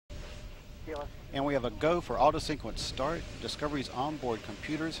And we have a go for auto-sequence start. Discovery's onboard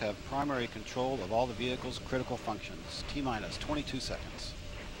computers have primary control of all the vehicle's critical functions. T-minus 22 seconds.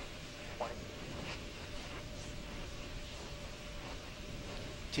 20.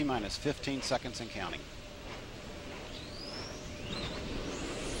 T-minus 15 seconds and counting.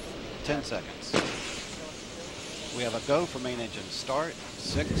 10 seconds. We have a go for main engine start.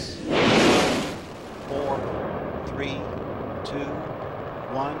 6, 4, 3, 2,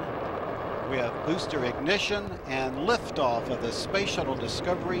 1. We have booster ignition and liftoff of the Space Shuttle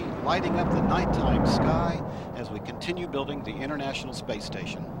Discovery, lighting up the nighttime sky as we continue building the International Space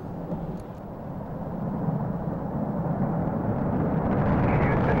Station.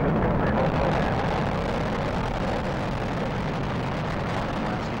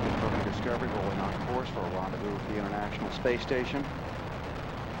 Discovery rolling on course for a rendezvous with the International Space Station.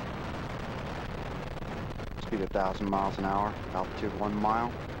 Speed 1,000 miles an hour, altitude 1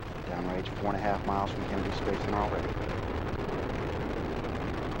 mile. Downrange 4.5 miles from Kennedy Space Center already.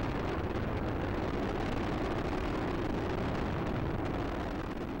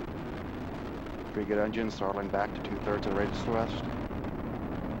 Three good engines throttling back to 2/3 of the radius thrust.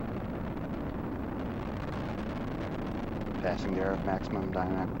 Passing the air of maximum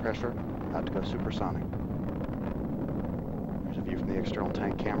dynamic pressure, about to go supersonic. Here's a view from the external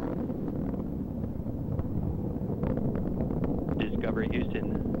tank camera. Discovery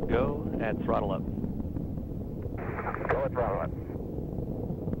Houston. Go at throttle up. Go at throttle up.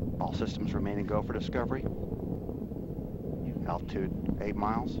 All systems remaining go for Discovery. Altitude 8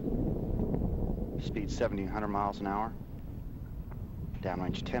 miles. Speed 1,700 miles an hour.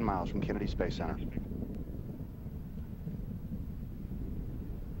 Downrange 10 miles from Kennedy Space Center.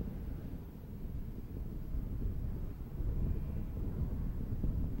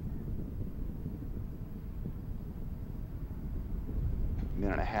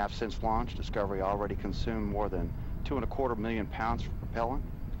 Minute and a half since launch, Discovery already consumed more than 2.25 million pounds of propellant.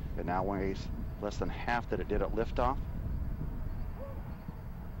 It now weighs less than half that it did at liftoff.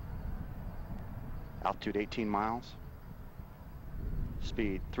 Altitude 18 miles.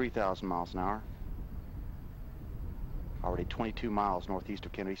 Speed 3,000 miles an hour. Already 22 miles northeast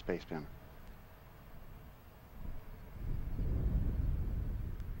of Kennedy Space Center.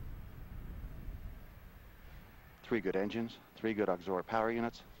 Three good engines, 3 good auxiliary power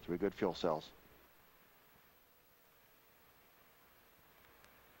units, 3 good fuel cells.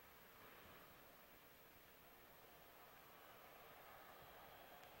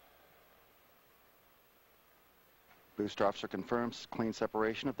 Booster officer confirms clean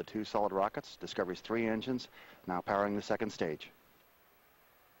separation of the 2 solid rockets. Discovery's 3 engines now powering the second stage.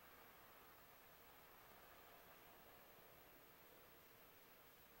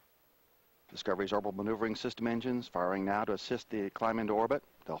 Discovery's orbital maneuvering system engines firing now to assist the climb into orbit.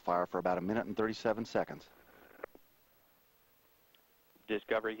 They'll fire for about 1 minute and 37 seconds.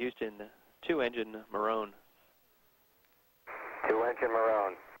 Discovery Houston, 2-engine Maroon. 2-engine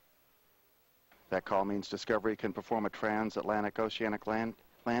Maroon. That call means Discovery can perform a transatlantic oceanic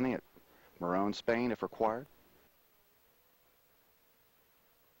landing at Maroon, Spain if required.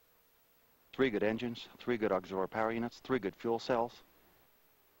 3 good engines, 3 good auxiliary power units, 3 good fuel cells.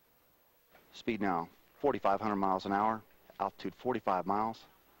 Speed now 4,500 miles an hour, altitude 45 miles,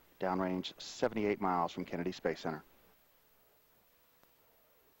 downrange 78 miles from Kennedy Space Center.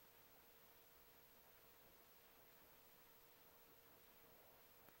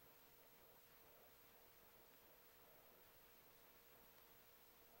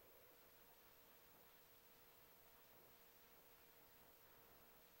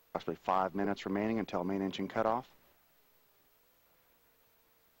 Approximately 5 minutes remaining until main engine cutoff.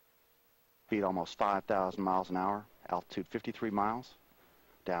 Speed almost 5,000 miles an hour, altitude 53 miles,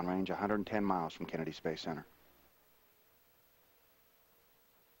 downrange 110 miles from Kennedy Space Center.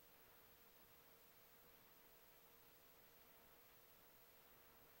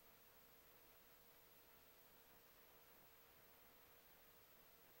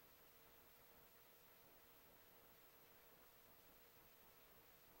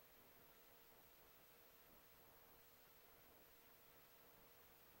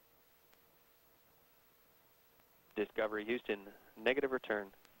 Discovery Houston, negative return.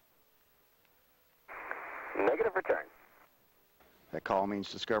 Negative return. That call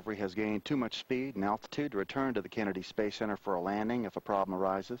means Discovery has gained too much speed and altitude to return to the Kennedy Space Center for a landing if a problem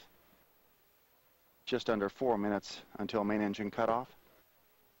arises. Just under 4 minutes until main engine cutoff.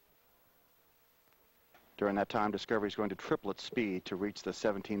 During that time, Discovery is going to triple its speed to reach the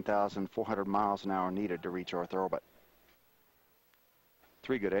 17,400 miles an hour needed to reach Earth orbit.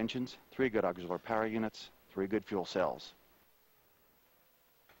 3 good engines, 3 good auxiliary power units, 3 good fuel cells.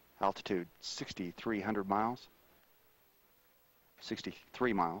 Altitude 6,300 miles.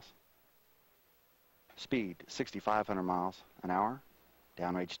 63 miles. Speed 6,500 miles an hour.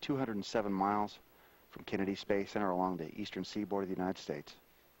 Downrange 207 miles from Kennedy Space Center along the eastern seaboard of the United States.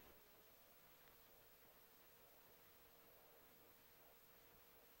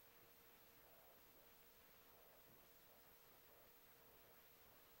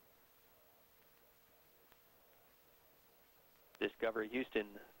 Discovery Houston,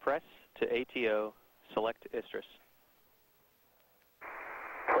 press to ATO, select ISS.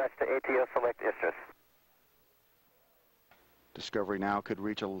 Press to ATO, select ISS. Discovery now could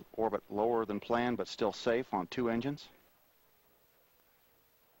reach an orbit lower than planned, but still safe on 2 engines.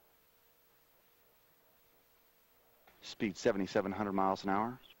 Speed 7,700 miles an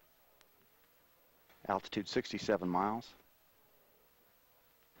hour. Altitude 67 miles.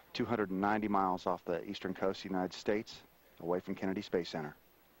 290 miles off the eastern coast of the United States, away from Kennedy Space Center.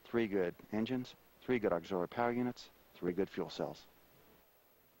 3 good engines, 3 good auxiliary power units, 3 good fuel cells.